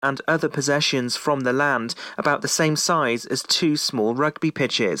and other possessions from the land about the same size as 2 small rugby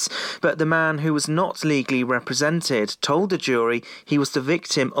pitches. But the man who was not legally represented told the jury he was the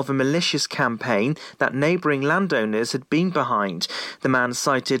victim of a malicious campaign that neighbouring landowners had been behind. The man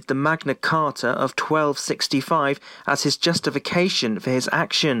cited the Magna Carta of 1265 as his justification for his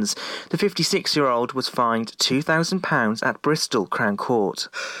actions. The 56-year-old was fined £2,000 at Bristol Crown Court.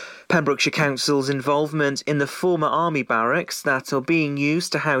 Pembrokeshire Council's involvement in the former army barracks that are being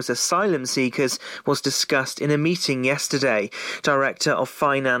used to house asylum seekers was discussed in a meeting yesterday. Director of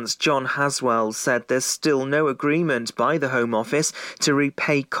Finance John Haswell said there's still no agreement by the Home Office to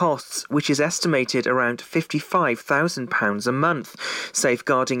repay costs, which is estimated around £55,000 a month.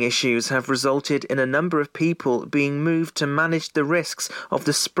 Safeguarding issues have resulted in a number of people being moved to manage the risks of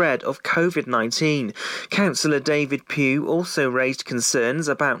the spread of COVID-19. Councillor David Pugh also raised concerns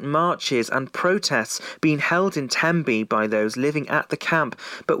about marches and protests being held in Tenby by those living at the camp,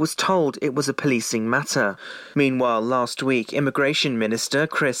 but was told it was a policing matter. Meanwhile, last week, Immigration Minister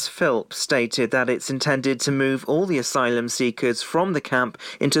Chris Philp stated that it's intended to move all the asylum seekers from the camp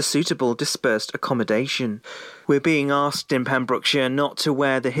into suitable dispersed accommodation. We're being asked in Pembrokeshire not to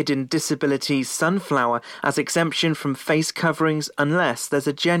wear the hidden disability sunflower as exemption from face coverings unless there's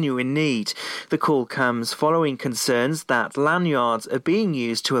a genuine need. The call comes following concerns that lanyards are being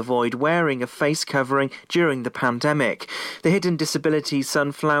used to avoid wearing a face covering during the pandemic. The hidden disability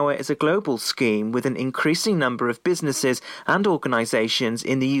sunflower is a global scheme with an increasing number of businesses and organisations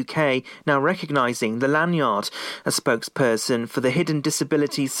in the UK now recognising the lanyard. A spokesperson for the hidden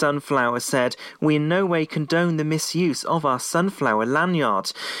disability sunflower said, "We in no way condone the misuse of our sunflower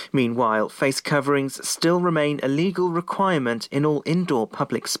lanyard." Meanwhile, face coverings still remain a legal requirement in all indoor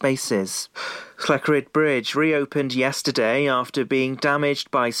public spaces. Cleckerid Bridge reopened yesterday after being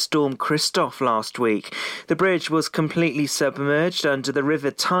damaged by Storm Christoph last week. The bridge was completely submerged under the River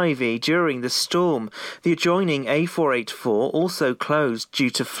Tyvi during the storm. The adjoining A484 also closed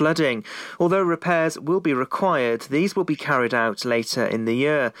due to flooding. Although repairs will be required, these will be carried out later in the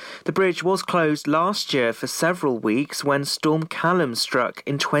year. The bridge was closed last year for several weeks when Storm Callum struck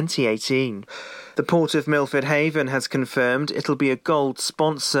in 2018. The Port of Milford Haven has confirmed it'll be a gold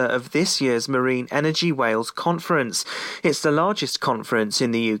sponsor of this year's Marine Energy Wales Conference. It's the largest conference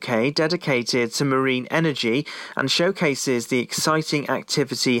in the UK dedicated to marine energy and showcases the exciting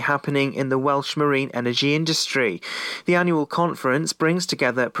activity happening in the Welsh marine energy industry. The annual conference brings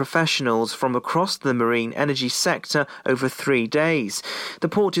together professionals from across the marine energy sector over 3 days. The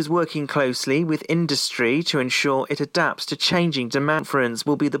port is working closely with industry to ensure it adapts to changing demand. Conference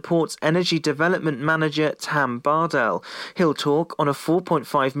will be the port's energy development manager Tam Bardell. He'll talk on a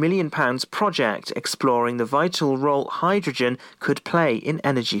 £4.5 million project exploring the vital role hydrogen could play in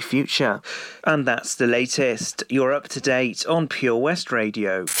energy future. And that's the latest. You're up to date on Pure West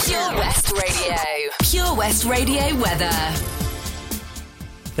Radio. Pure West Radio. Pure West Radio weather.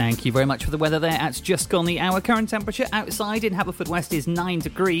 Thank you very much for the weather there. It's just gone the hour. Current temperature outside in Haverfordwest is 9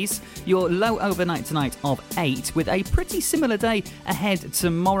 degrees. Your low overnight tonight of 8 with a pretty similar day ahead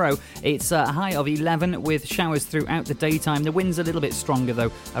tomorrow. It's a high of 11 with showers throughout the daytime. The wind's a little bit stronger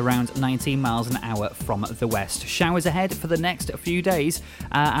though, around 19 miles an hour from the west. Showers ahead for the next few days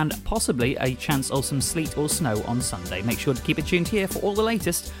and possibly a chance of some sleet or snow on Sunday. Make sure to keep it tuned here for all the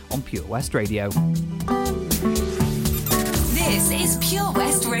latest on Pure West Radio. This is Pure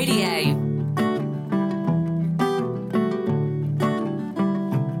West Radio.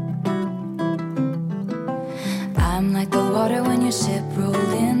 I'm like the water when your ship rolled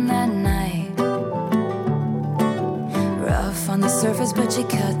in that night. Rough on the surface, but you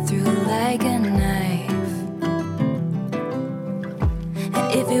cut through like a knife.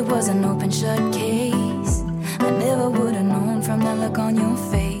 And if it was an open shut case, I never would have known from that look on your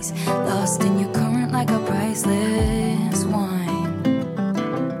face. Lost in your current like a priceless wine.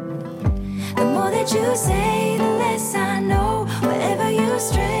 The more that you say, the less I know. Wherever you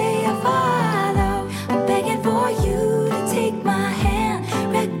stray, I follow. I'm begging for you to take my hand,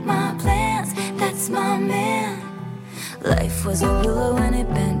 wreck my plans, that's my man. Life was a willow and it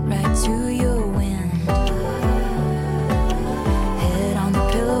bent right to your wind. Head on the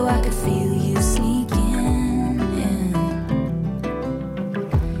pillow, I could feel you sneaking in.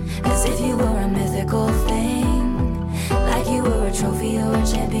 As if you were a mythical thing, like you were a trophy or a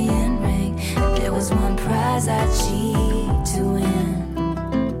champion ring. If there was one prize I'd cheat to win.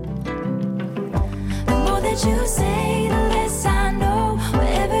 The more that you say, the less I know.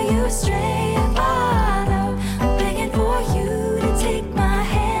 Wherever you stray, I follow. I'm begging for you to take my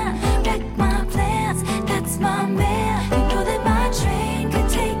hand, wreck my plans, that's my man. You know that my train could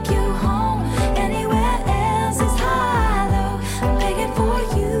take you home. Anywhere else is hollow. I'm begging for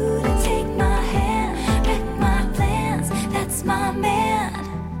you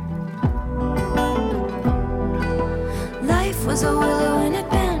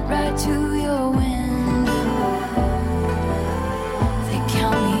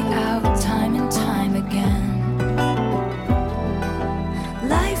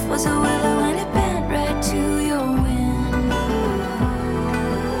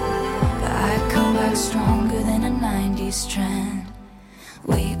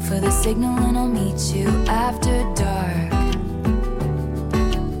signal and I'll meet you after dark.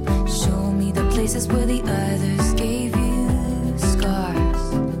 Show me the places where the others gave you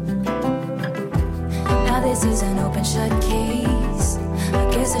scars. Now this is an open shut case.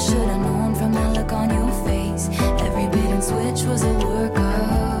 I guess I should have known from that look on your face. Every bait and switch was a work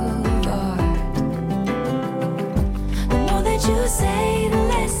of art. The more that you say, the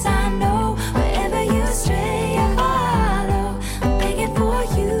less I know. Wherever you stray, I follow. I'm begging for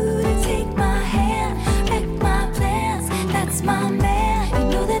you to take my hand, wreck my plans. That's my man. You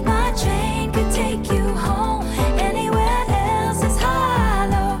know that my train could take you home. Anywhere else is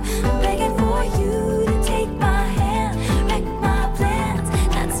hollow. I'm begging for you to take my hand, wreck my plans.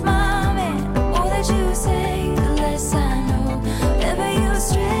 That's my man. The more that you say, the less I know. Wherever you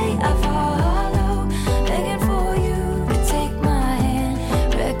stray, I follow. Begging for you to take my hand,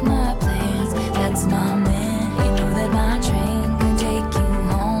 wreck my plans. That's my man. You know that my train can take you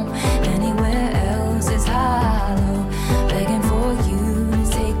home. Anywhere else is hollow. Begging for you to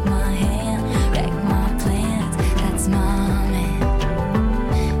take my hand, wreck my plans. That's my man.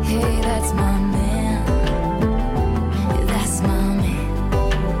 Hey, that's my man. Yeah, that's my man.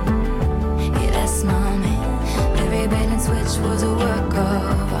 Yeah, that's my man. Every bait and switch was a work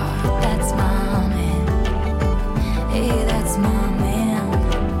of art. That's my man. Hey, that's my man.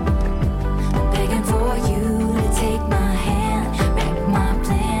 I'm begging for you to take my hand, wreck my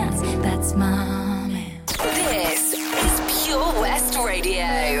plans. That's my man. This is Pure West Radio.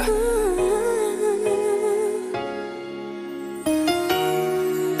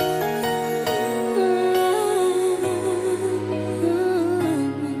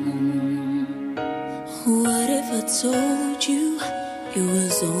 What if I told you it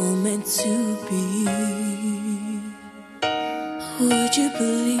was all meant to be? Would you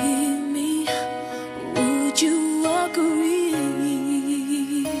believe me? Would you agree?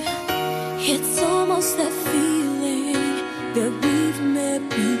 It's almost that feeling that we've met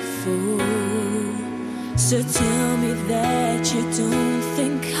before. So tell me that you don't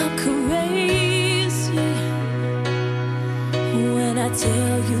think I'm crazy when I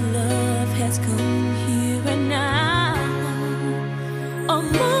tell you love has come here and now. A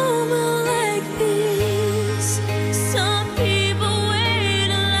moment like this, some people wait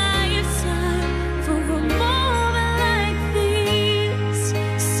a lifetime for a moment like this.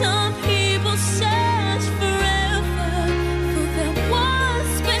 Some people search forever for that one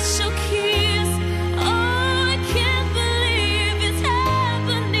special kiss. Oh, I can't believe it's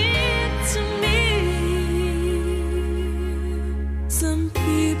happening to me. Some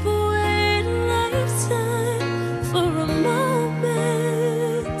people wait a lifetime for a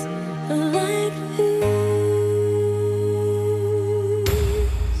moment like this.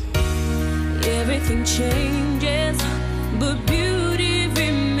 Everything changes, but beauty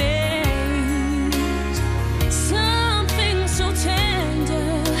remains. Something so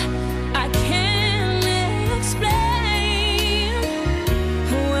tender I can't explain.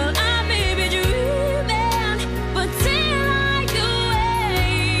 Well, I may be dreaming, but till I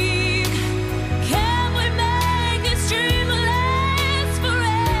awake,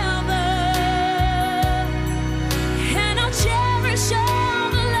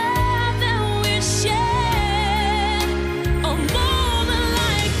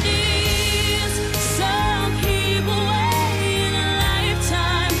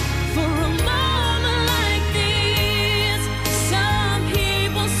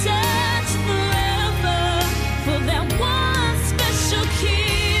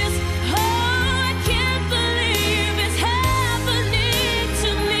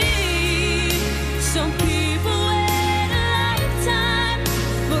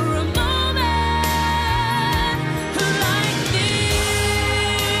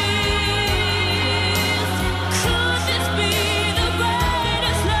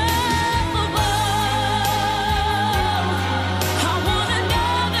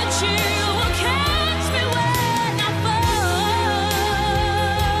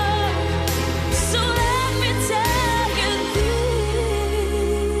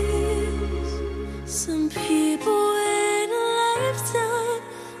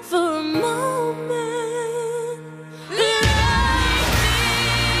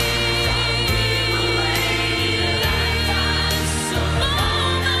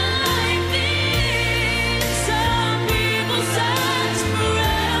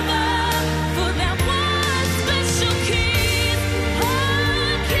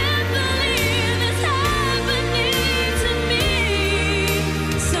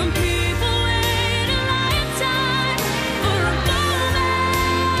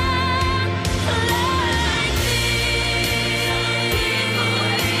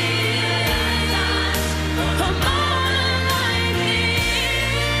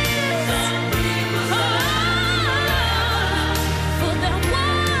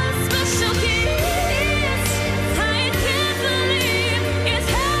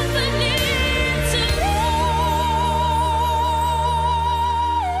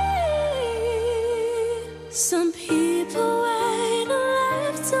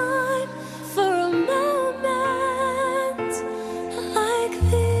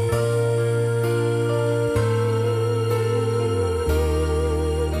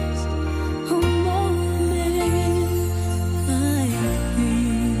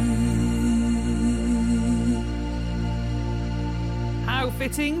 How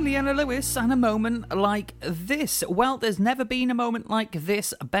fitting, Leona Lewis, and a moment like this. Well, there's never been a moment like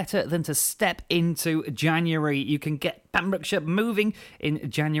this better than to step into January. You can get Pembrokeshire moving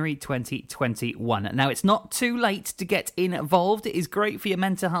in January 2021. Now, it's not too late to get involved. It is great for your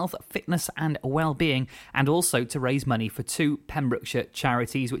mental health, fitness and well-being, and also to raise money for 2 Pembrokeshire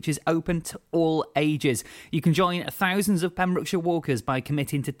charities, which is open to all ages. You can join thousands of Pembrokeshire walkers by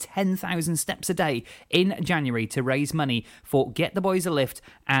committing to 10,000 steps a day in January to raise money for Get the Boys a Lift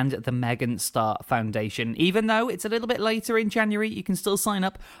and the Megan Starr Foundation. Even though it's a little bit later in January, you can still sign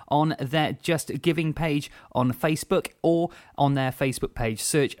up on their Just Giving page on Facebook or on their Facebook page.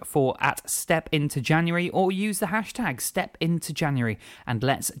 Search for @StepIntoJanuary or use the hashtag #StepIntoJanuary, and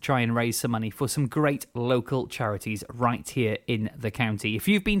let's try and raise some money for some great local charities right here in the county. If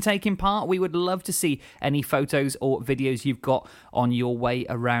you've been taking part, we would love to see any photos or videos you've got on your way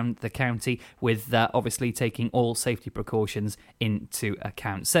around the county, with obviously taking all safety precautions into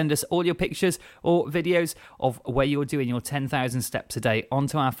account. Send us all your pictures or videos of where you're doing your 10,000 steps a day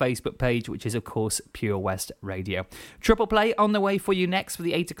onto our Facebook page, which is of course Pure West Radio. Triple play on the way for you next for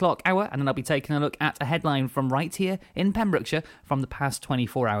the 8 o'clock hour, and then I'll be taking a look at a headline from right here in Pembrokeshire from the past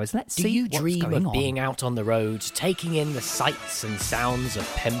 24 hours. Let's see what's going on. Do you dream of being out on the road, taking in the sights and sounds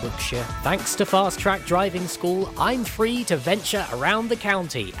of Pembrokeshire? Thanks to Fast Track Driving School, I'm free to venture around the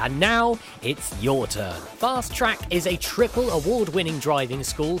county, and now it's your turn. Fast Track is a triple award-winning driving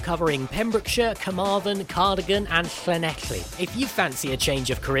school covering Pembrokeshire, Carmarthen, Cardigan and Llanelli. If you fancy a change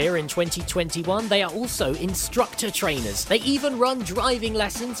of career in 2021, they are also instructor trainers. They even run driving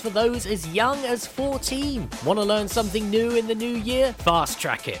lessons for those as young as 14. Want to learn something new in the new year? Fast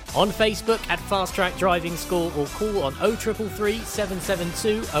Track it. On Facebook at Fast Track Driving School or call on 0333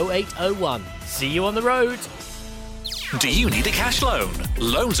 772 0801. See you on the road. Do you need a cash loan?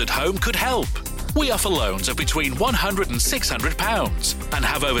 Loans at Home could help. We offer loans of between £100 and £600 and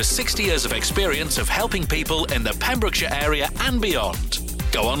have over 60 years of experience of helping people in the Pembrokeshire area and beyond.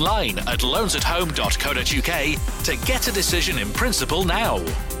 Go online at loansathome.co.uk to get a decision in principle now.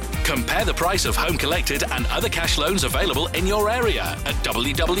 Compare the price of home collected and other cash loans available in your area at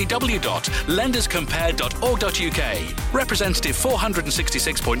www.lenderscompare.org.uk. Representative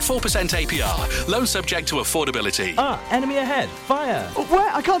 466.4% APR. Loan subject to affordability. Enemy ahead. Fire. Oh,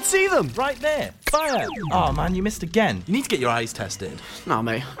 where? I can't see them. Right there. Fire. Oh, man, you missed again. You need to get your eyes tested. Nah,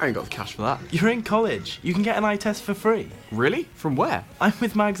 mate, I ain't got the cash for that. You're in college. You can get an eye test for free. Really? From where? I'm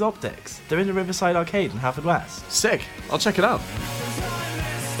with Mags Optics. They're in the Riverside Arcade in Haverfordwest. Sick. I'll check it out.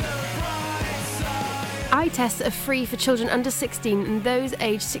 Eye tests are free for children under 16 and those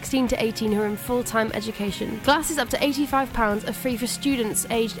aged 16 to 18 who are in full-time education. Glasses up to £85 are free for students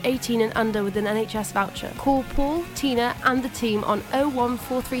aged 18 and under with an NHS voucher. Call Paul, Tina and the team on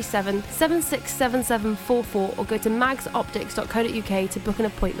 01437 767744 or go to magsoptics.co.uk to book an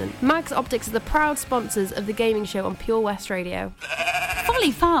appointment. Mags Optics are the proud sponsors of the gaming show on Pure West Radio.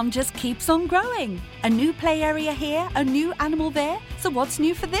 Folly Farm just keeps on growing. A new play area here, a new animal there. So what's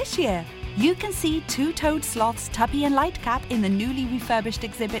new for this year? You can see two-toed sloths Tuppy and Lightcap in the newly refurbished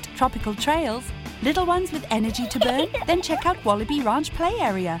exhibit Tropical Trails. Little ones with energy to burn? Then check out Wallaby Ranch Play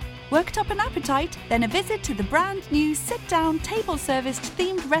Area. Worked up an appetite? Then a visit to the brand new sit-down, table-serviced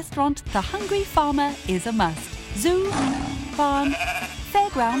themed restaurant The Hungry Farmer is a must. Zoo, farm,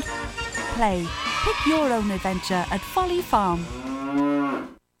 fairground, play. Pick your own adventure at Folly Farm.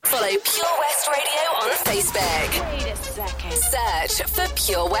 Follow Pure West Radio on Facebook. Wait a second. Search for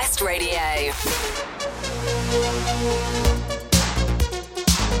Pure West Radio.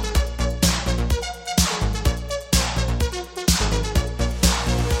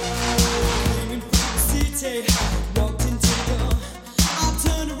 Walked into the door. I'll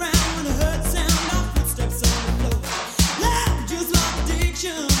turn around when I heard the sound of footsteps on the floor. Loud, just like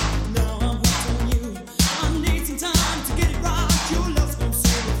addiction. Now I'm hooked on you. I need some time to get it right. Your love's gonna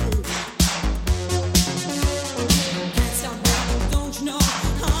see me through. Can't stop now, don't you know?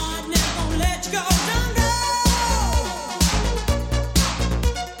 I'm never gonna let you go. Don't go.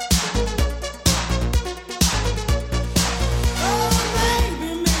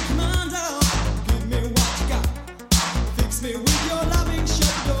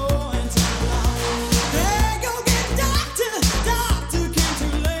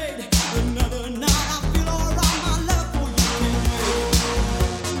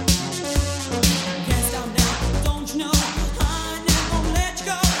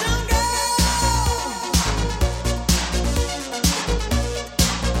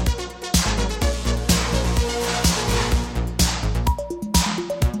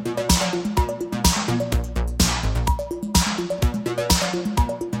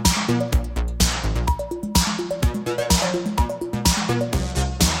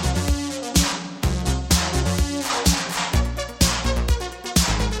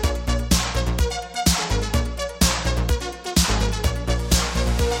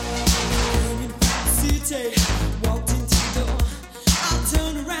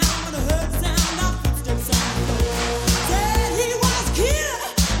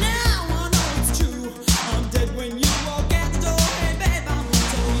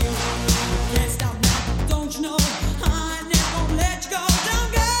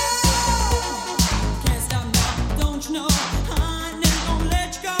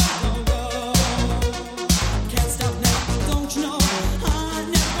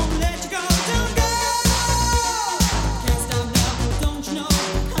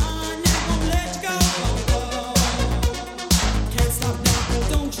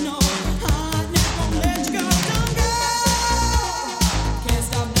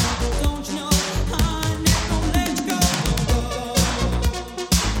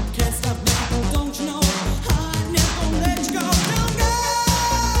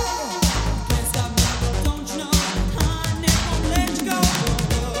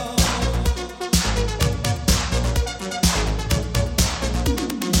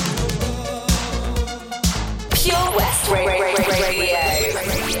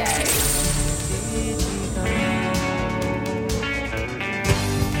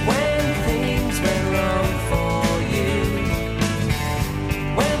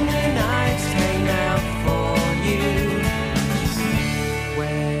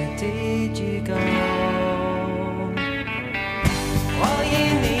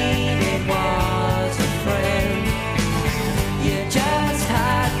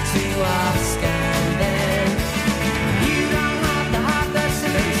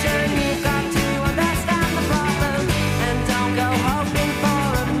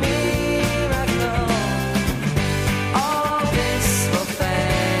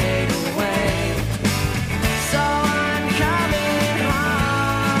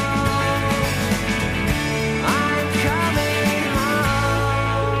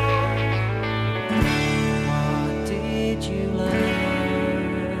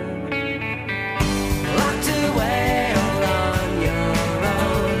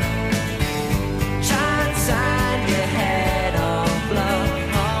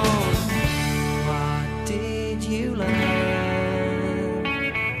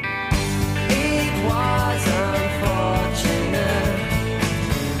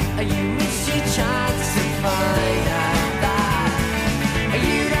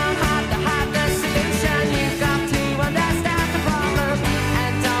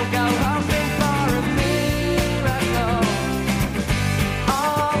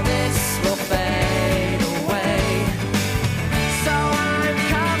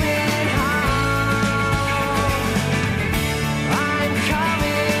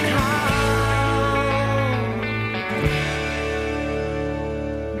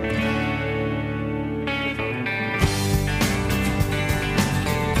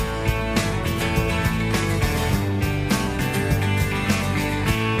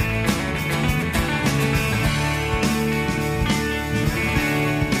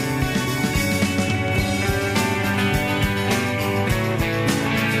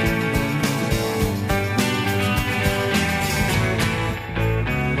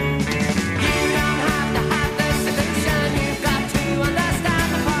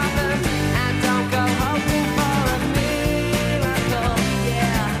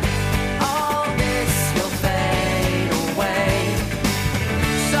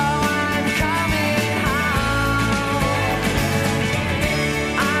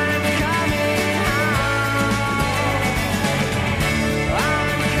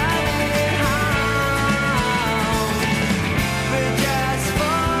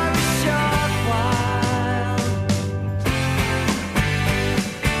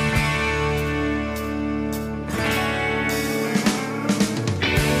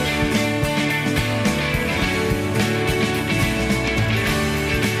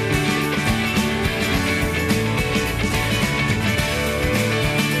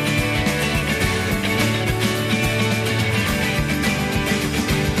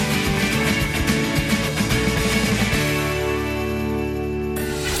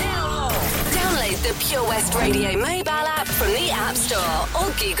 the Pure West Radio mobile app from the App Store or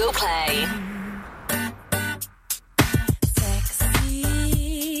Google Play.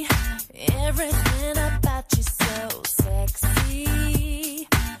 Sexy, everything about you so sexy.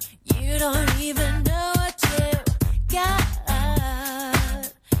 You don't even know what you got.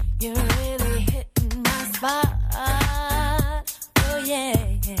 You're really hitting my spot. Oh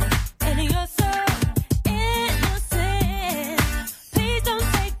yeah, yeah. And you're so innocent. Please don't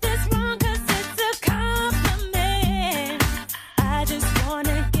take this wrong, 'cause it's a compliment. I just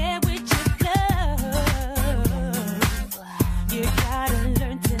wanna get with your love. You gotta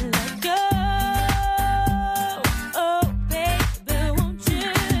learn to let go. Oh baby, won't you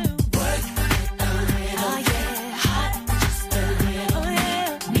work it a little? Oh yeah, hot, just a little. Oh yeah,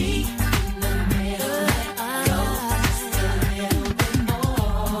 me in the middle, let go just a little bit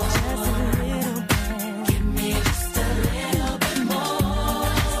more, just a little bit. Give me just a little bit more,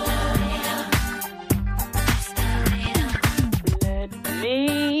 Let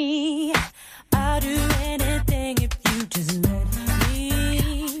me. I'll do anything if you just let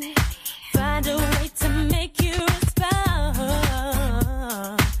me. Find a way to make you respond.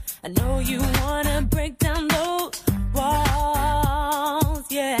 I know you wanna break down those walls,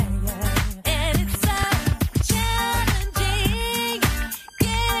 yeah, yeah. And it's so challenging.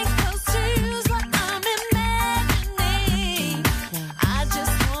 Getting close to you's what I'm imagining. I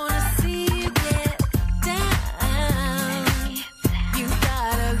just wanna see you get down. You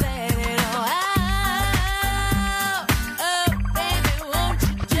gotta let it all out. Oh, baby, won't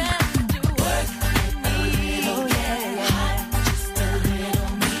you just do work with me? Oh, yeah, hot, just a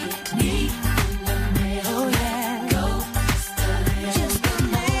little. Me in the middle. Oh, yeah, go just a little. Just a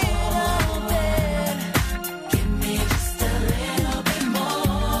little bit. Give me just a little bit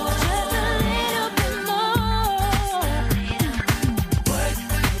more. Just a little bit more. Work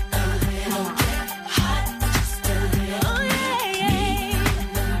it a little. Get hot, just a little. Oh, yeah, yeah. Me in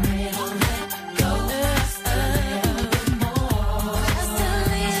the middle. Let go just a little bit more. Just a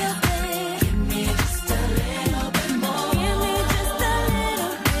little bit. Give me just a little bit more. Give me just a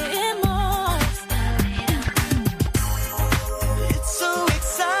little bit more. It's so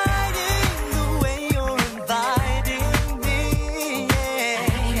exciting the way you're inviting me.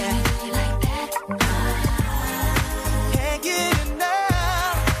 Yeah. Can't get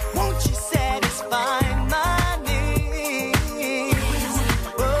enough. Won't you satisfy my needs?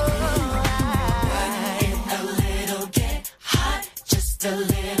 Oh, a little, get hot, just a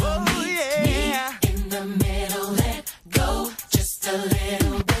little. Oh, yeah. In the middle, let go, just a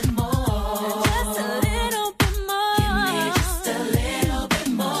little bit more. Just a little bit more. Give me just a little bit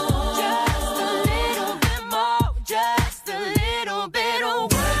more. Just a little bit more. Just a little bit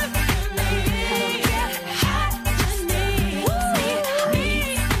of work for me. Get hot with me. Me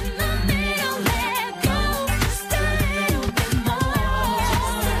in the middle. Let go. Just a little bit more.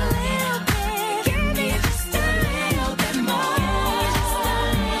 Just a little bit. Give me just a little bit more. Just a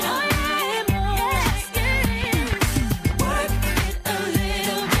little bit more. Work it a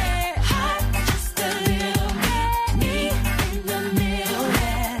little bit. Hot, just a little bit. Me in the middle.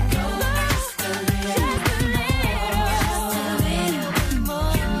 Let go. Just a little. Just a little bit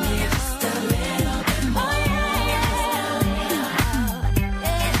more. Give me just a little bit more.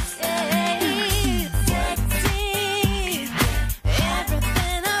 Sexy,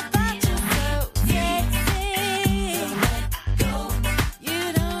 everything about you so sexy. Let go, you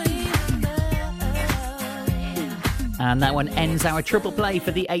don't even know. And that one ends our triple play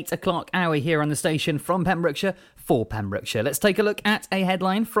for the 8 o'clock hour here on the station from Pembrokeshire for Pembrokeshire. Let's take a look at a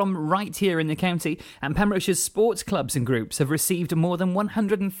headline from right here in the county. And Pembrokeshire's sports clubs and groups have received more than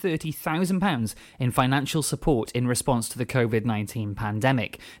 £130,000 in financial support in response to the COVID-19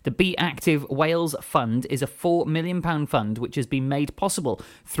 pandemic. The Be Active Wales Fund is a £4 million fund which has been made possible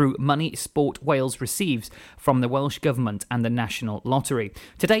through money Sport Wales receives from the Welsh Government and the National Lottery.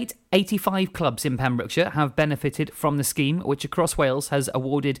 To date, 85 clubs in Pembrokeshire have benefited from the scheme, which across Wales has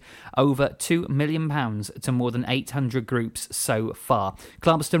awarded over £2 million to more than 800 groups so far.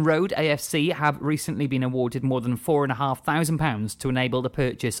 Clarbeston Road AFC have recently been awarded more than £4,500 to enable the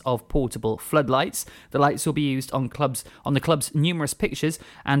purchase of portable floodlights. The lights will be used on the club's numerous pitches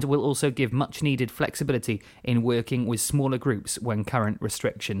and will also give much needed flexibility in working with smaller groups when current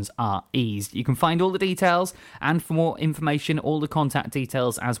restrictions are eased. You can find all the details and for more information, all the contact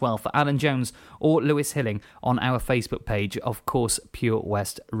details as well for Alan Jones or Lewis Hilling on our Facebook page, of course, Pure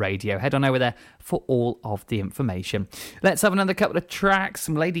West Radio. Head on over there for all of the information. Let's have another couple of tracks,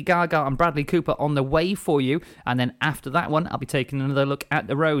 some Lady Gaga and Bradley Cooper on the way for you, and then after that one I'll be taking another look at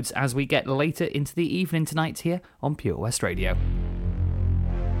the roads as we get later into the evening tonight here on Pure West Radio.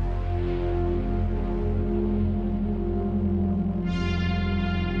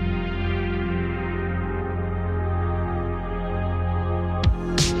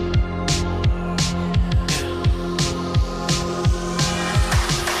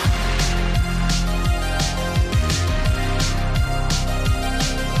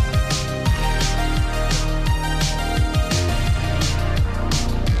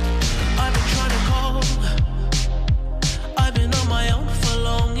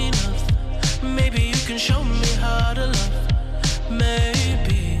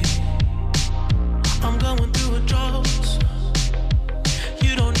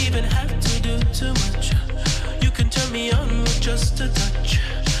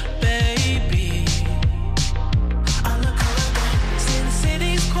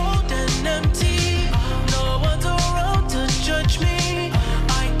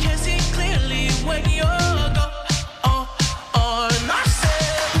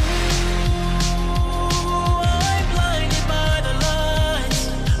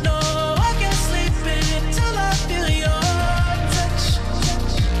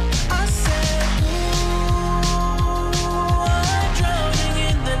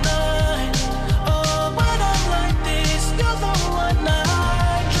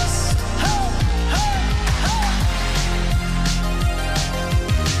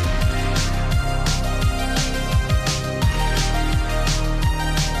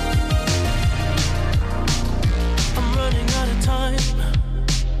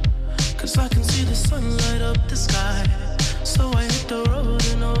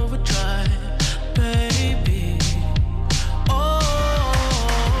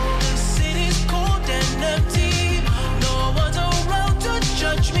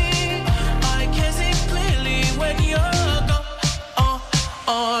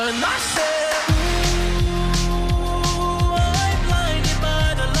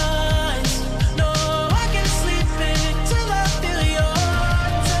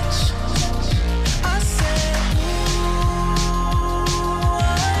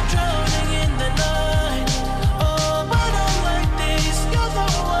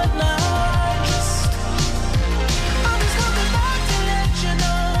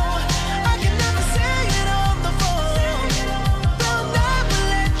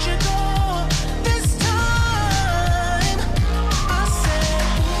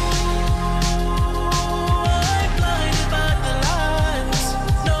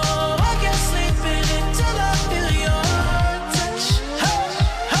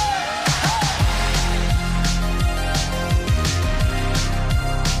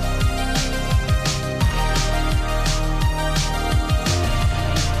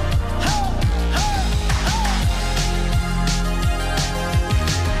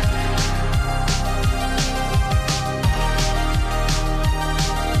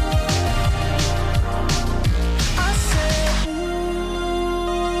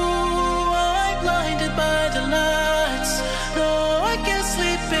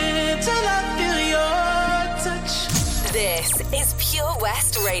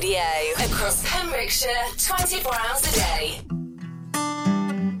 Radio. Across Pembrokeshire, 24 hours a day.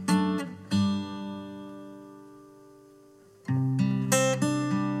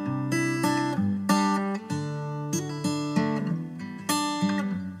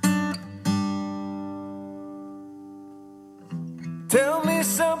 Tell me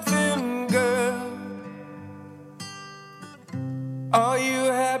something, girl. Are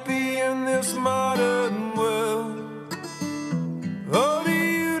you happy in this modern world? Or do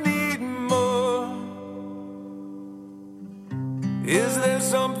you need more? Is there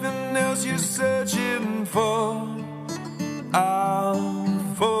something else you're searching for?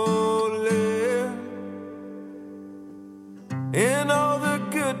 I'm falling. In all the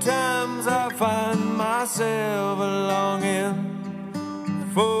good times I find myself longing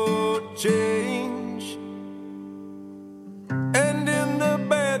for change, and in the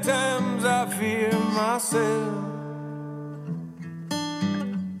bad times I fear myself.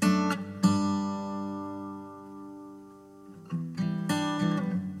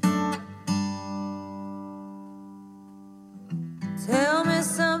 Tell me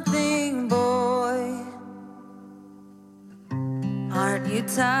something, boy. Aren't you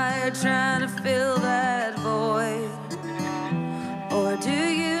tired trying to fill that void? Or do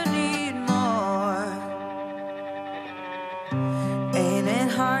you need more? Ain't it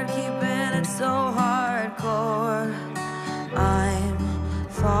hard keeping it so hardcore? I'm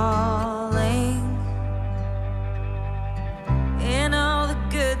falling. In all the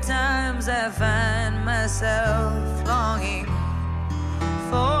good times I find myself longing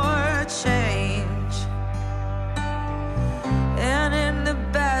for change, and in the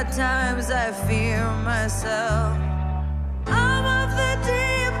bad times I fear myself. I'm of the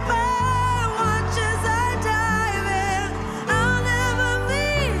deep end, watch as I dive in. I'll never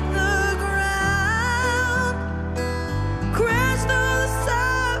meet the ground. Crash through the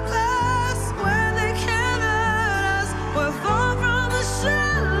surface where they can't hurt us. We're far from the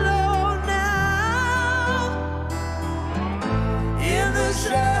shallow now. In the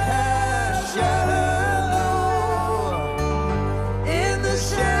shallow, in the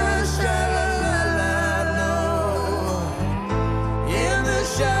shallow.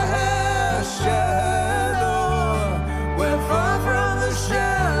 Shallow, we're far from the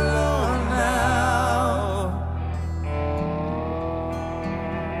shallow now.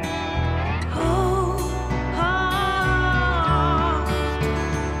 Oh,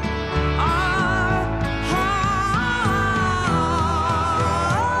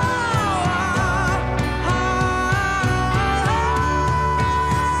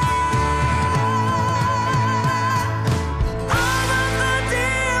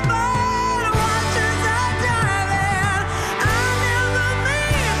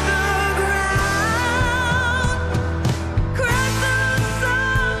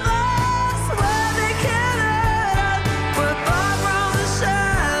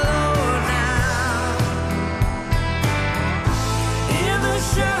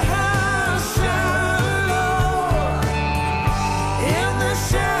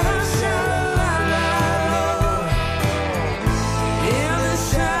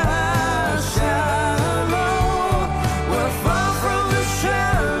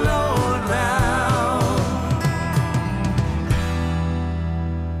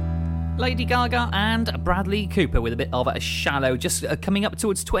 Lady Gaga and Bradley Cooper with a bit of a Shallow. Just coming up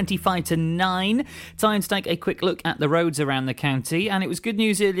towards 25 to 9. Time to take a quick look at the roads around the county. And it was good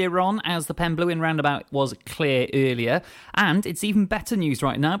news earlier on as the Pemblewin roundabout was clear earlier. And it's even better news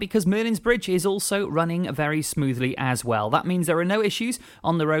right now because Merlin's Bridge is also running very smoothly as well. That means there are no issues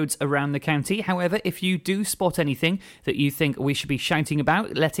on the roads around the county. However, if you do spot anything that you think we should be shouting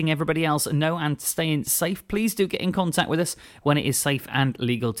about, letting everybody else know and staying safe, please do get in contact with us when it is safe and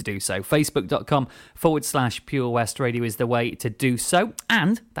legal to do so. Facebook.com/Pure West Radio is the way to do so.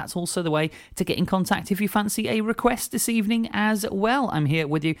 And that's also the way to get in contact if you fancy a request this evening as well. I'm here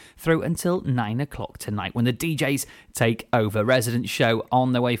with you through until 9 o'clock tonight when the DJs take over. Resident Show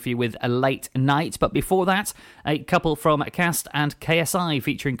on the way for you with a late night. But before that, a couple from Cast and KSI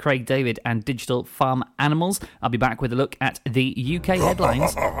featuring Craig David and Digital Farm Animals. I'll be back with a look at the UK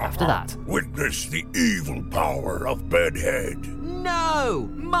headlines after that. Witness the evil power of Bedhead. No!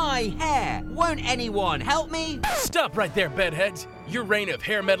 My hair! Won't anyone help me? Stop right there, bedheads! Your reign of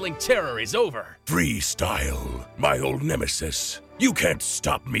hair-meddling terror is over. Freestyle, my old nemesis. You can't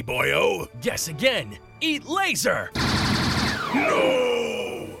stop me, boyo. Guess again. Eat laser!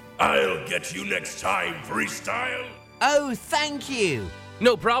 No! I'll get you next time, Freestyle. Oh, thank you.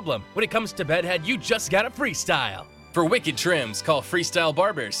 No problem. When it comes to Bedhead, you just gotta freestyle. For wicked trims, call Freestyle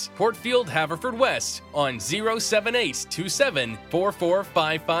Barbers, Portfield, Haverfordwest on 07827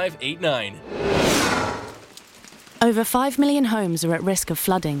 445589. Over 5 million homes are at risk of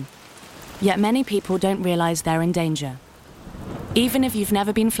flooding, yet many people don't realise they're in danger. Even if you've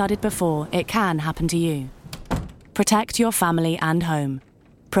never been flooded before, it can happen to you. Protect your family and home.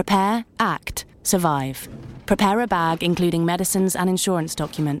 Prepare, act, survive. Prepare a bag including medicines and insurance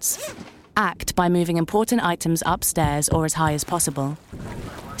documents. Act by moving important items upstairs or as high as possible.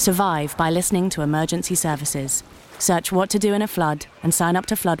 Survive by listening to emergency services. Search what to do in a flood and sign up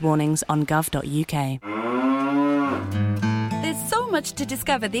to flood warnings on gov.uk. There's so much to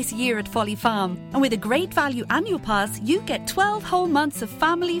discover this year at Folly Farm. And with a great value annual pass, you get 12 whole months of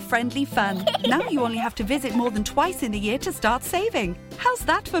family-friendly fun. Now you only have to visit more than twice in the year to start saving. How's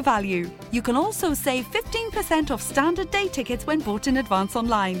that for value? You can also save 15% off standard day tickets when bought in advance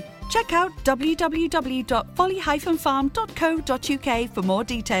online. Check out www.folly-farm.co.uk for more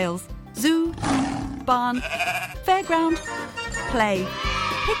details. Zoo, barn, fairground, play.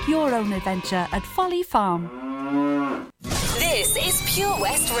 Pick your own adventure at Folly Farm. This is Pure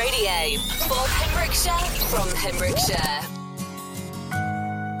West Radio for Pembrokeshire from Pembrokeshire.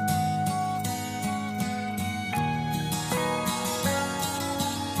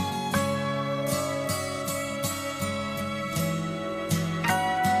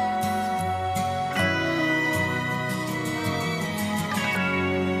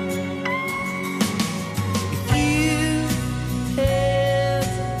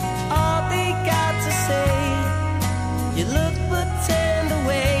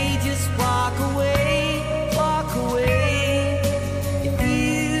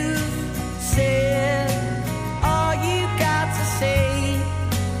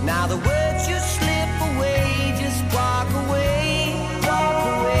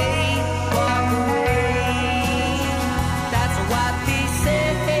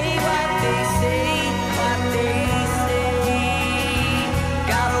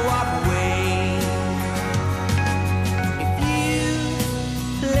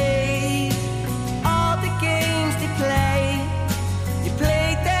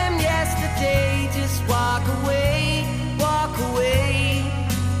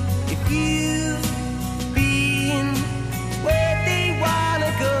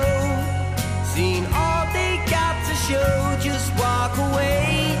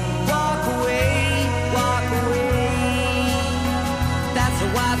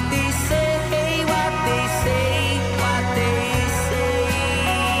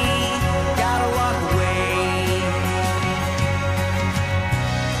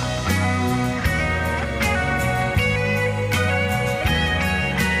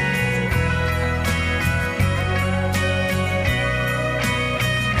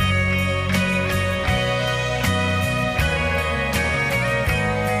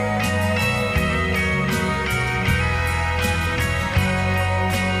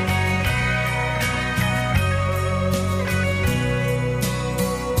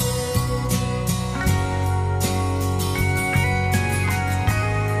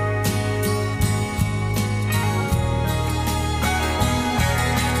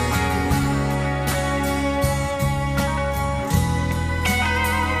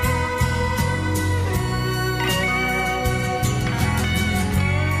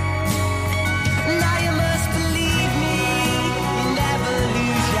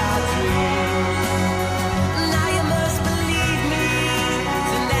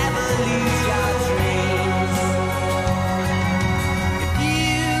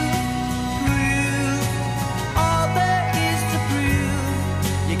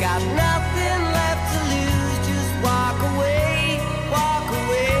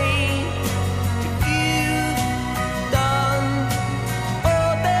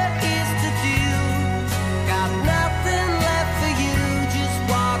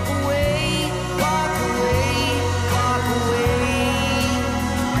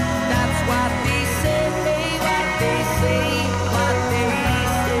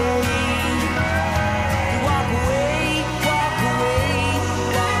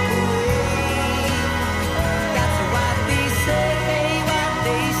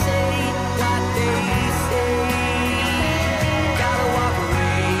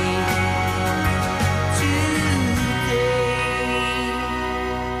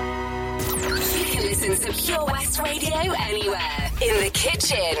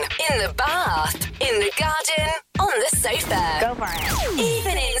 kitchen, in the bath, in the garden, on the sofa. Go for it.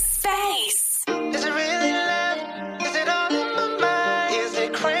 Even in space. Is it really love? Is it all in my mind? Is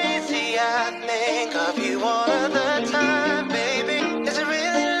it crazy? I think of you all of the time, baby. Is it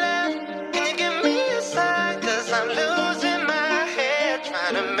really love? Can you give me a sign? 'Cause I'm losing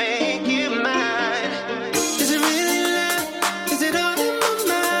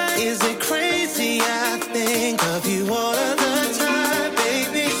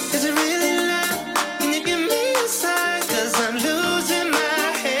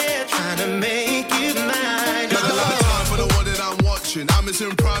something. I'm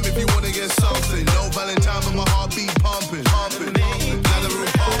missing prime if you wanna get something. No Valentine, but my heartbeat pumping. Now the room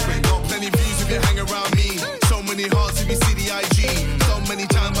pumping. Got plenty views if you hang around me. So many hearts if you see the IG. So many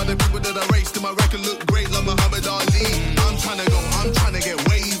times by the people that I raced, and my record look great like Muhammad Ali. I'm trying to get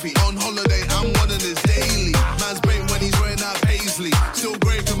wavy. On holiday, I'm one of this daily. Man's bait when he's wearing that paisley. Still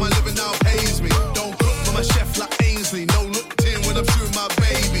great cause my living now pays me. Don't cook for my chef like Ainsley. No look tin when I'm shooting my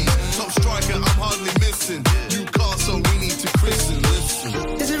baby. Top striker, I'm hardly missing. Newcastle, we need to christen. Listen.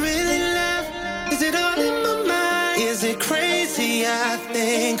 Is it really love? Is it all in my mind? Is it crazy? I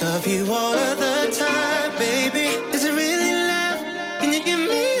think of you all of the time, baby. Is it really love? Can you give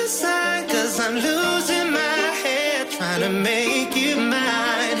me a sign? Cause I'm losing my head trying to make you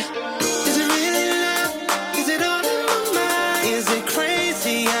mine. Is it really love? Is it all in my mind? Is it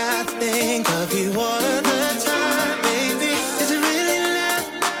crazy? I think of you all of the time, baby. Is it really love?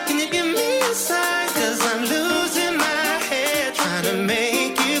 Can you give me a sign? Cause I'm losing my head trying to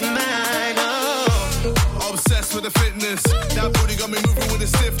make you mine. Oh, obsessed with the fitness. That booty got me moving with the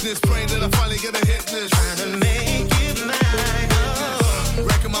stiffness. Praying that I finally get a hitness. trying to make you mine. Oh,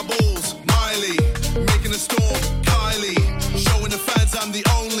 Wrecking my balls, Miley. Making a storm, Kylie. Showing the fans I'm the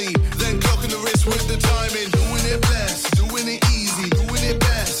only. Then clocking the wrist with the timing. Doing it blessed, doing it easy, doing it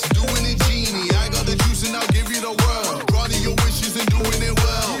best, doing it genie. I got the juice and I'll give you the world. Granting your wishes and doing it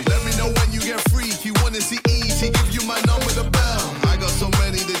well. Let me know when you get free. If you want to see E.T., give you my number, the bell. I got so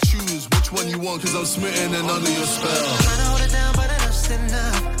many to choose. Which one you want? Cause I'm smitten and under your spell. trying to hold it down, but enough's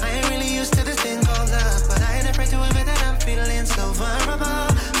enough. I ain't really used to this thing called love, but I ain't afraid to admit that I'm feeling so vulnerable.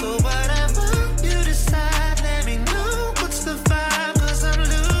 So whatever you decide, let me know what's the vibe. Cause I'm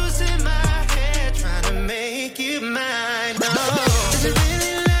losing my head trying to make you mine. Oh, is it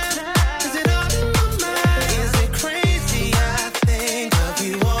really love? Is it all in my mind? Is it crazy? I think of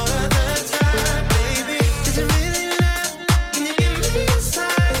you all of the time, baby. Is it really love? Can you give me a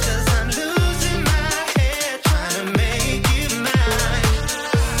sign? Cause I'm losing my head trying to make you mine.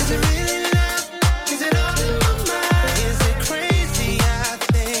 Is it really love? Is it all in my mind? Is it crazy? I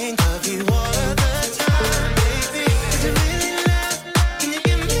think of you all of the time, baby. Is it really love? Can you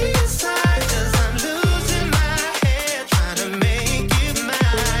give me a sign? Cause I'm losing my head trying to make you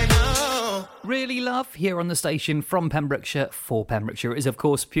mine. Oh. Really Love here on the station from Pembrokeshire for Pembrokeshire. It is, of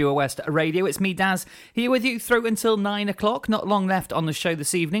course, Pure West Radio. It's me, Daz, here with you through until 9 o'clock. Not long left on the show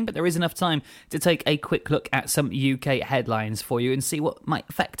this evening, but there is enough time to take a quick look at some UK headlines for you and see what might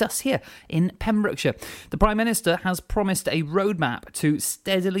affect us here in Pembrokeshire. The Prime Minister has promised a roadmap to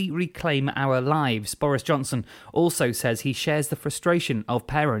steadily reclaim our lives. Boris Johnson also says he shares the frustration of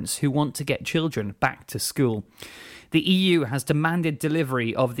parents who want to get children back to school. The EU has demanded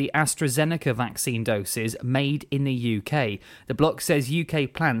delivery of the AstraZeneca vaccine doses made in the UK. The bloc says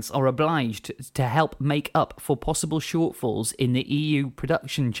UK plants are obliged to help make up for possible shortfalls in the EU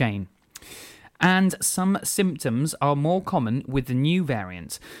production chain. And some symptoms are more common with the new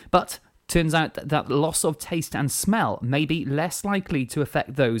variant, but turns out that loss of taste and smell may be less likely to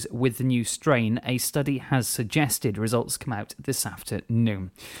affect those with the new strain, a study has suggested. Results come out this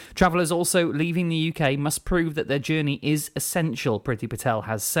afternoon. Travellers also leaving the UK must prove that their journey is essential, Priti Patel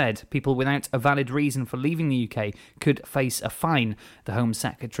has said. People without a valid reason for leaving the UK could face a fine, the Home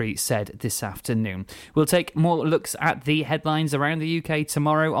Secretary said this afternoon. We'll take more looks at the headlines around the UK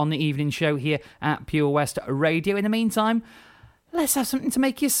tomorrow on the evening show here at Pure West Radio. In the meantime, let's have something to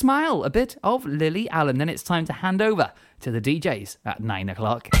make you smile. A bit of Lily Allen. Then it's time to hand over to the DJs at 9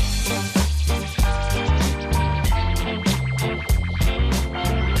 o'clock.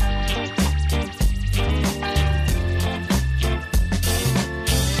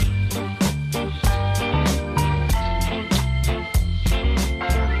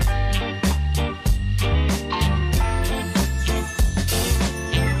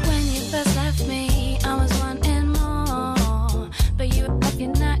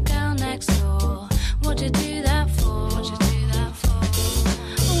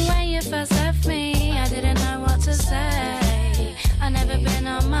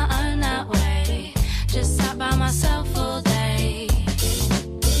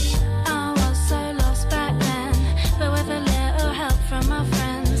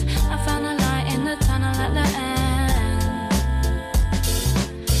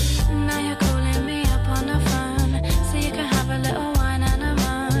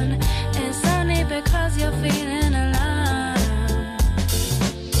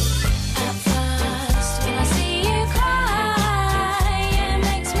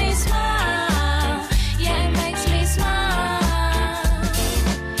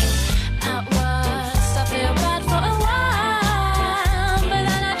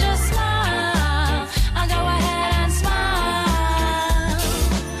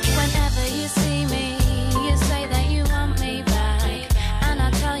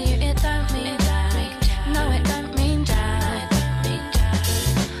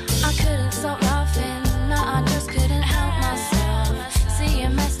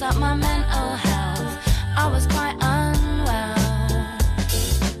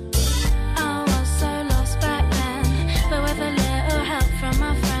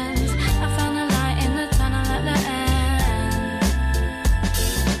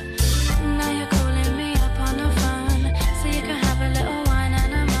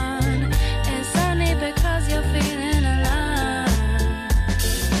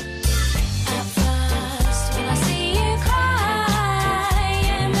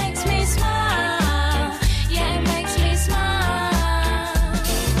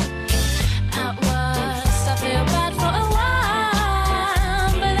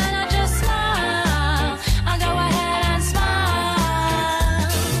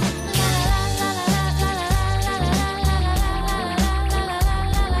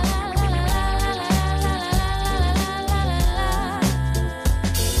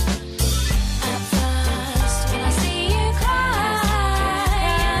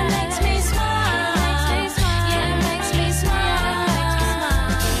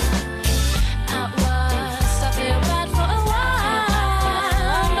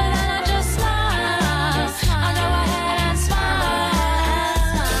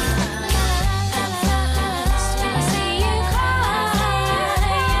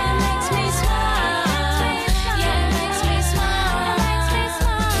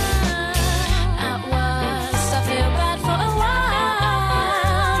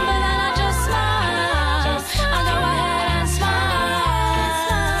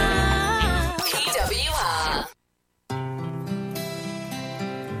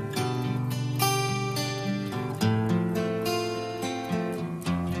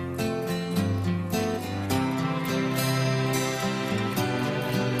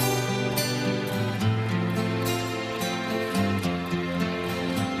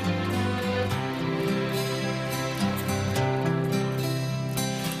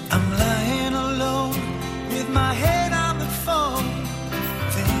 I'm lying alone with my head on the phone,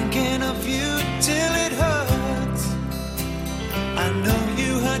 thinking of you till it hurts. I know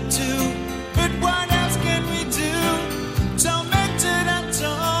you hurt too, but what else can we do? Tormented and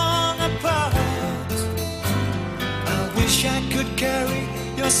torn apart. I wish I could carry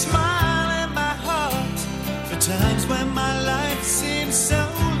your smile in my heart for times when my life seems so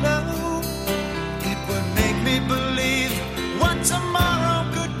low. It would make me believe what tomorrow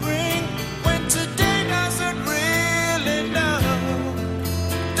could bring when today doesn't really know.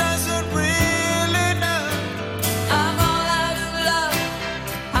 Doesn't really know. I'm all out of love.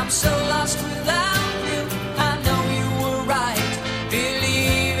 I'm so lost without you. I know you were right,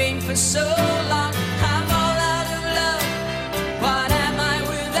 believing for so long. I'm all out of love. What am I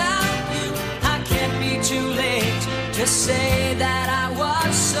without you? I can't be too late to say that I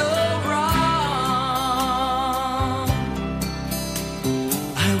was so wrong.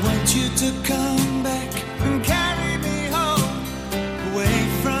 I want you to come back and carry me home, away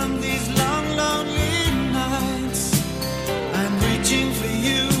from these long, lonely nights. I'm reaching for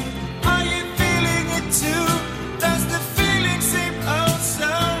you. Are you feeling it too? Does the feeling seem oh so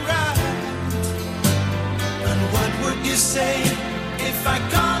right? And what would you say if I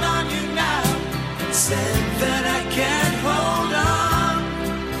called on you now and said that I can't hold on?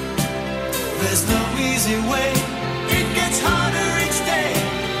 There's no easy way. It gets harder each day.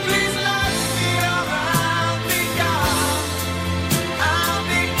 Please let me or I'll be gone. I'll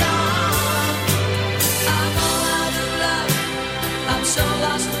be gone. I'm all out of love. I'm so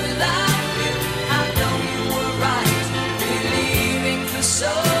lost without you. I know you were right, believing for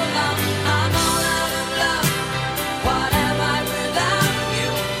so long. I'm all out of love. What am I without you?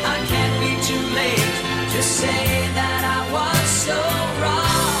 I can't be too late to say that I was so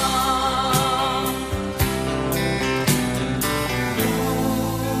wrong.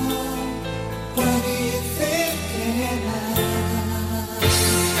 What are you thinking of?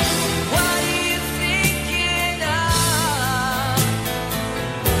 What are you thinking of?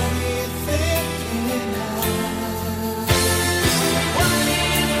 What are you thinking of? What are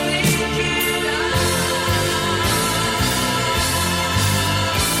you thinking of?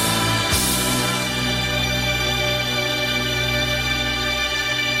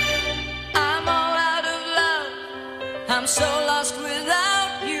 I'm all out of love. I'm so lost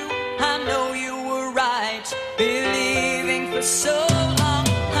without you. I know you were right, believing for so long.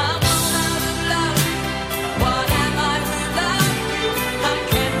 I'm all out of love. What am I without you? I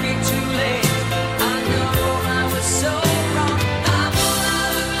can't be too late. I know I was so wrong. I'm all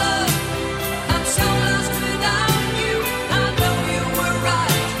out of love. I'm so lost without you. I know you were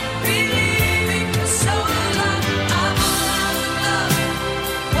right, believing for so long. I'm all out of love.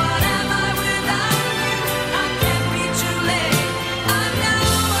 What am I without you? I can't be too late. I know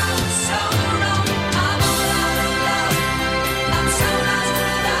I was so wrong. I'm all out of love. I'm so lost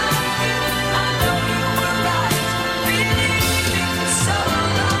without you. I know you were right, believing for so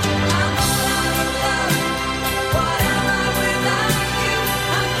long. I'm all out of love. What am I without you?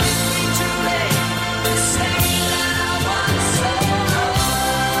 I can't be too late to say that I was so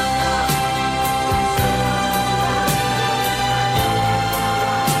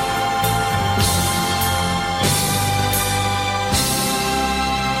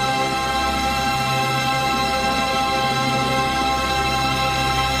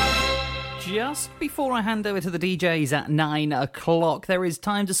Just before I hand over to the DJs at 9 o'clock, there is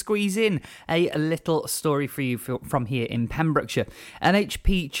time to squeeze in a little story for you from here in Pembrokeshire.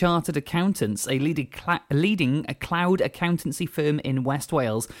 NHP Chartered Accountants, a leading cloud accountancy firm in West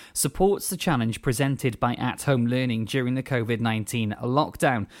Wales, supports the challenge presented by at-home learning during the COVID-19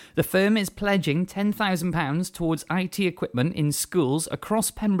 lockdown. The firm is pledging £10,000 towards IT equipment in schools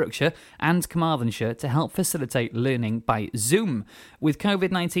across Pembrokeshire and Carmarthenshire to help facilitate learning by Zoom. With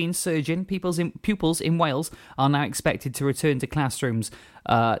COVID-19 surging, pupils in Wales are now expected to return to classrooms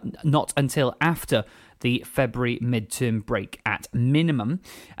not until after the February midterm break at minimum,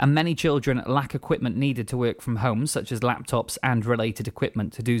 and many children lack equipment needed to work from home, such as laptops and related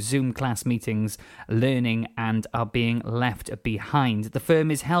equipment to do Zoom class meetings, learning, and are being left behind. The firm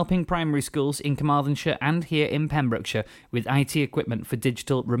is helping primary schools in Carmarthenshire and here in Pembrokeshire with IT equipment for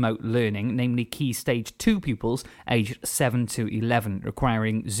digital remote learning, namely Key Stage 2 pupils aged 7 to 11,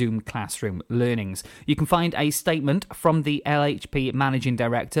 requiring Zoom classroom learnings. You can find a statement from the LHP Managing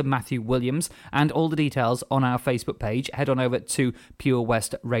Director, Matthew Williams, and all the details on our Facebook page. Head on over to Pure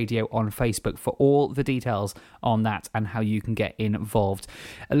West Radio on Facebook for all the details on that and how you can get involved.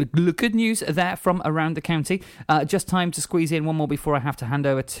 Good news there from around the county. Just time to squeeze in one more before I have to hand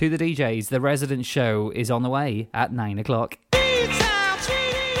over to the DJs. The Resident Show is on the way at 9 o'clock. Beats out,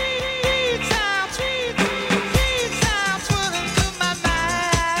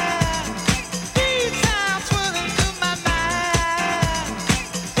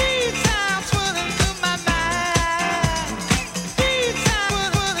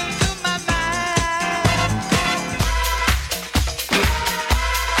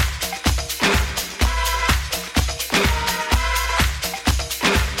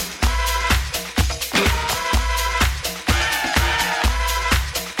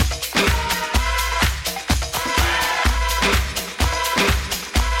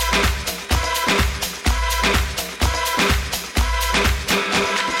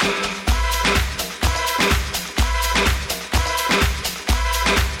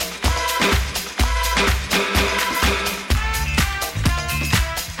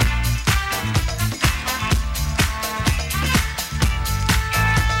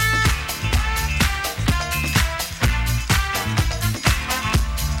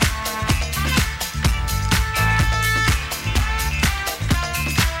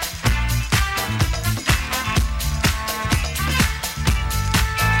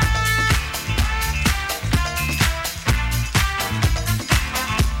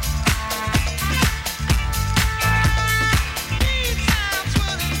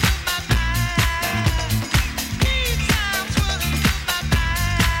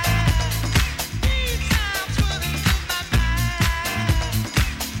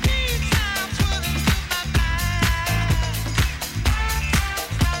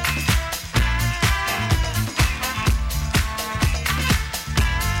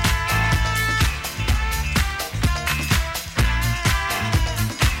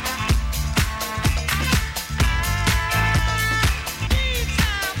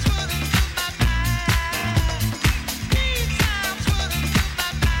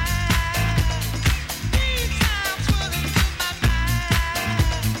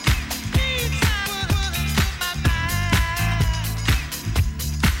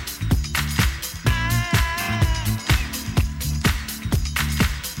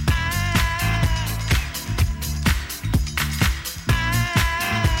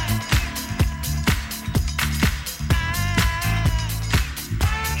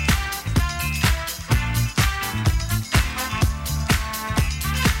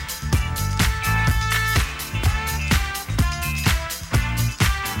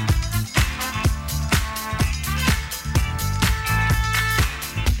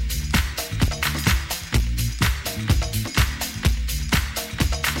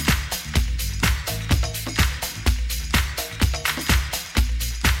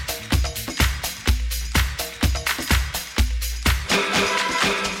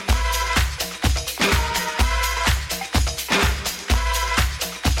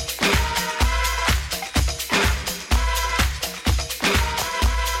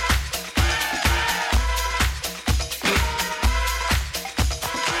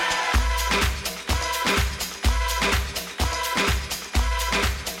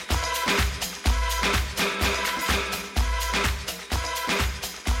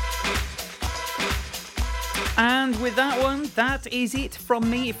 And with that one, that is it from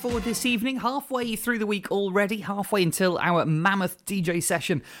me for this evening. Halfway through the week already, halfway until our mammoth DJ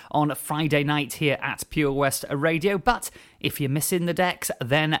session on Friday night here at Pure West Radio. But if you're missing the decks,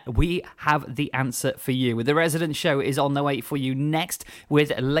 then we have the answer for you. The Resident Show is on the way for you next,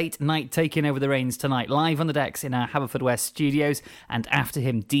 with Late Night taking over the reins tonight, live on the decks in our Haverfordwest studios. And after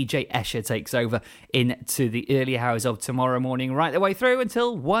him, DJ Escher takes over into the early hours of tomorrow morning, right the way through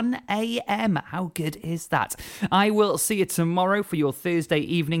until 1 a.m. How good is that? I will see you tomorrow for your Thursday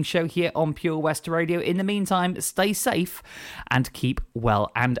evening show here on Pure West Radio. In the meantime, stay safe and keep well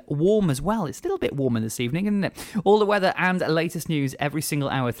and warm as well. It's a little bit warmer this evening, isn't it? All the weather and latest news every single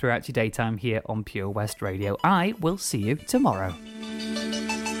hour throughout your daytime here on Pure West Radio. I will see you tomorrow.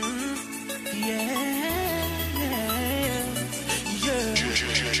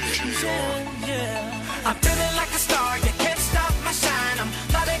 I'm feeling like a star, you can't stop my shine. I'm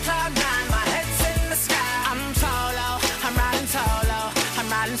flying cloud nine, my head's in the sky. I'm solo, I'm riding solo, I'm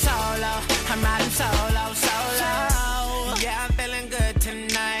riding solo, I'm riding solo, solo. Yeah, I'm feeling good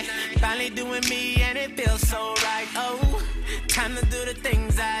tonight. Finally doing me and it feels so right. Oh, time to do the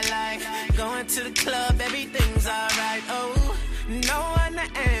things I like. Going to the club, everything's alright. Oh, no one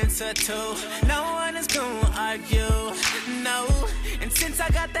to answer to, no one is gonna argue, no. And since I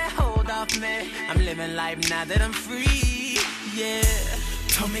got that hold off me, I'm living life now that I'm free, yeah.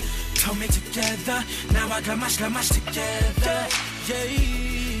 Told me together, now I got my together, yeah.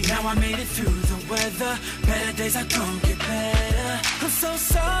 Now I made it through the weather, better days are gonna get better. I'm so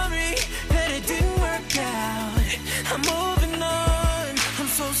sorry that it didn't work out, I'm moving on. I'm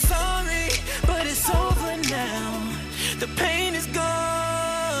so sorry, but it's over now, the pain is gone.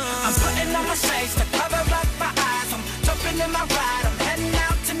 I'm putting on my shades to cover up my eyes, I'm jumping in my ride, I'm heading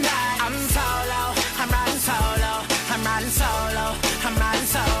out tonight. I'm solo, I'm riding solo, I'm riding solo, I'm riding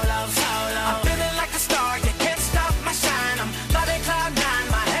solo, solo. I'm feeling like a star, you can't stop my shine. I'm flying cloud nine,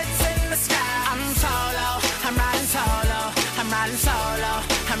 my head's in the sky. I'm solo, I'm riding solo, I'm riding solo,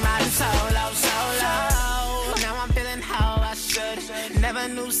 I'm riding solo, solo. Now I'm feeling how I should. Never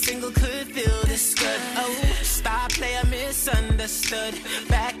knew single could feel this good. Oh, star player misunderstood.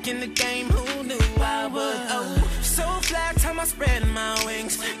 Back in the game, who knew I would? Oh, so flat, time I spread my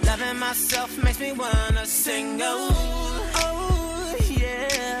wings. Loving myself makes me wanna sing. Oh, oh,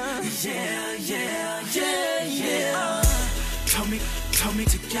 yeah, yeah, yeah, yeah, yeah. Told me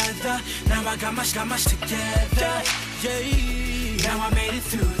together. Now I got much together. Yeah. Now I made it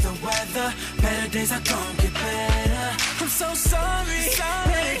through the weather. Better days are gonna get better. I'm so sorry that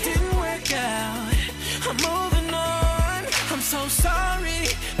it didn't work out. I'm moving on. I'm so sorry,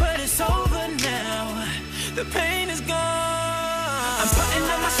 but it's over now. The pain is gone. I'm putting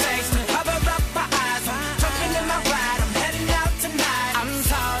on my shades to cover up my eyes. I'm jumping in my ride. I'm heading out tonight. I'm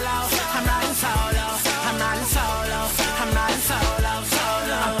solo. I'm riding solo. I'm riding solo. I'm riding solo,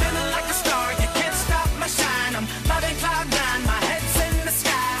 solo. I'm feeling like a star. You can't stop my shine. I'm flying cloud nine. My head's in the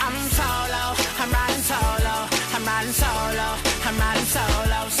sky. I'm solo. I'm riding solo. I'm riding solo. I'm riding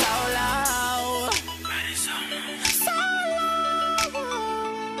solo, solo. Riding solo. Solo.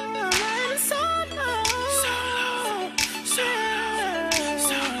 I'm riding solo. Solo.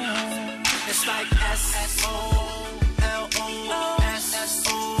 Solo. It's like S-S-O-L-O.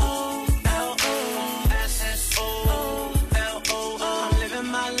 I'm living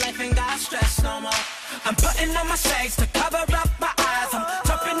my life, ain't got stress no more. I'm putting on my shades to cover up my eyes. I'm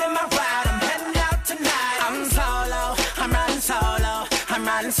jumping in my ride, I'm heading out tonight. I'm solo, I'm riding solo. I'm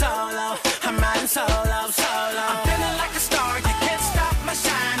riding solo, I'm riding solo, solo. I'm feeling like a star, you can't stop my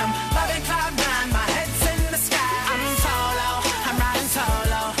shine. I'm flying cloud nine, my head's in the sky. I'm solo, I'm riding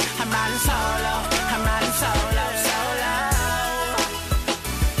solo. I'm riding solo, I'm riding solo, solo.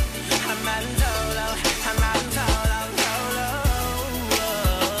 I'm riding solo, I'm riding solo, solo.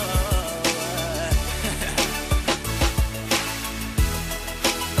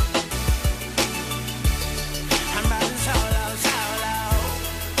 I'm riding solo, solo.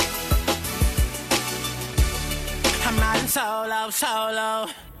 I'm riding solo, solo.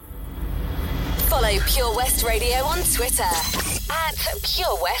 Follow Pure West Radio on Twitter at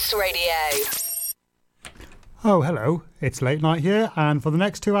Pure West Radio. Oh, hello. It's Late Night here, and for the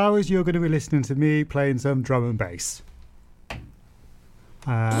next 2 hours, you're going to be listening to me playing some drum and bass.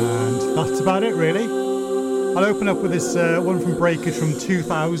 And that's about it, really. I'll open up with this one from Breakage from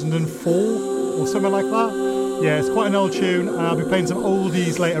 2004 or something like that. Yeah, it's quite an old tune, and I'll be playing some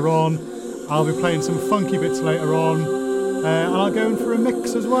oldies later on. I'll be playing some funky bits later on, and I'll go in for a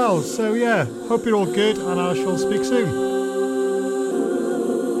mix as well. So yeah, hope you're all good, and I shall speak soon.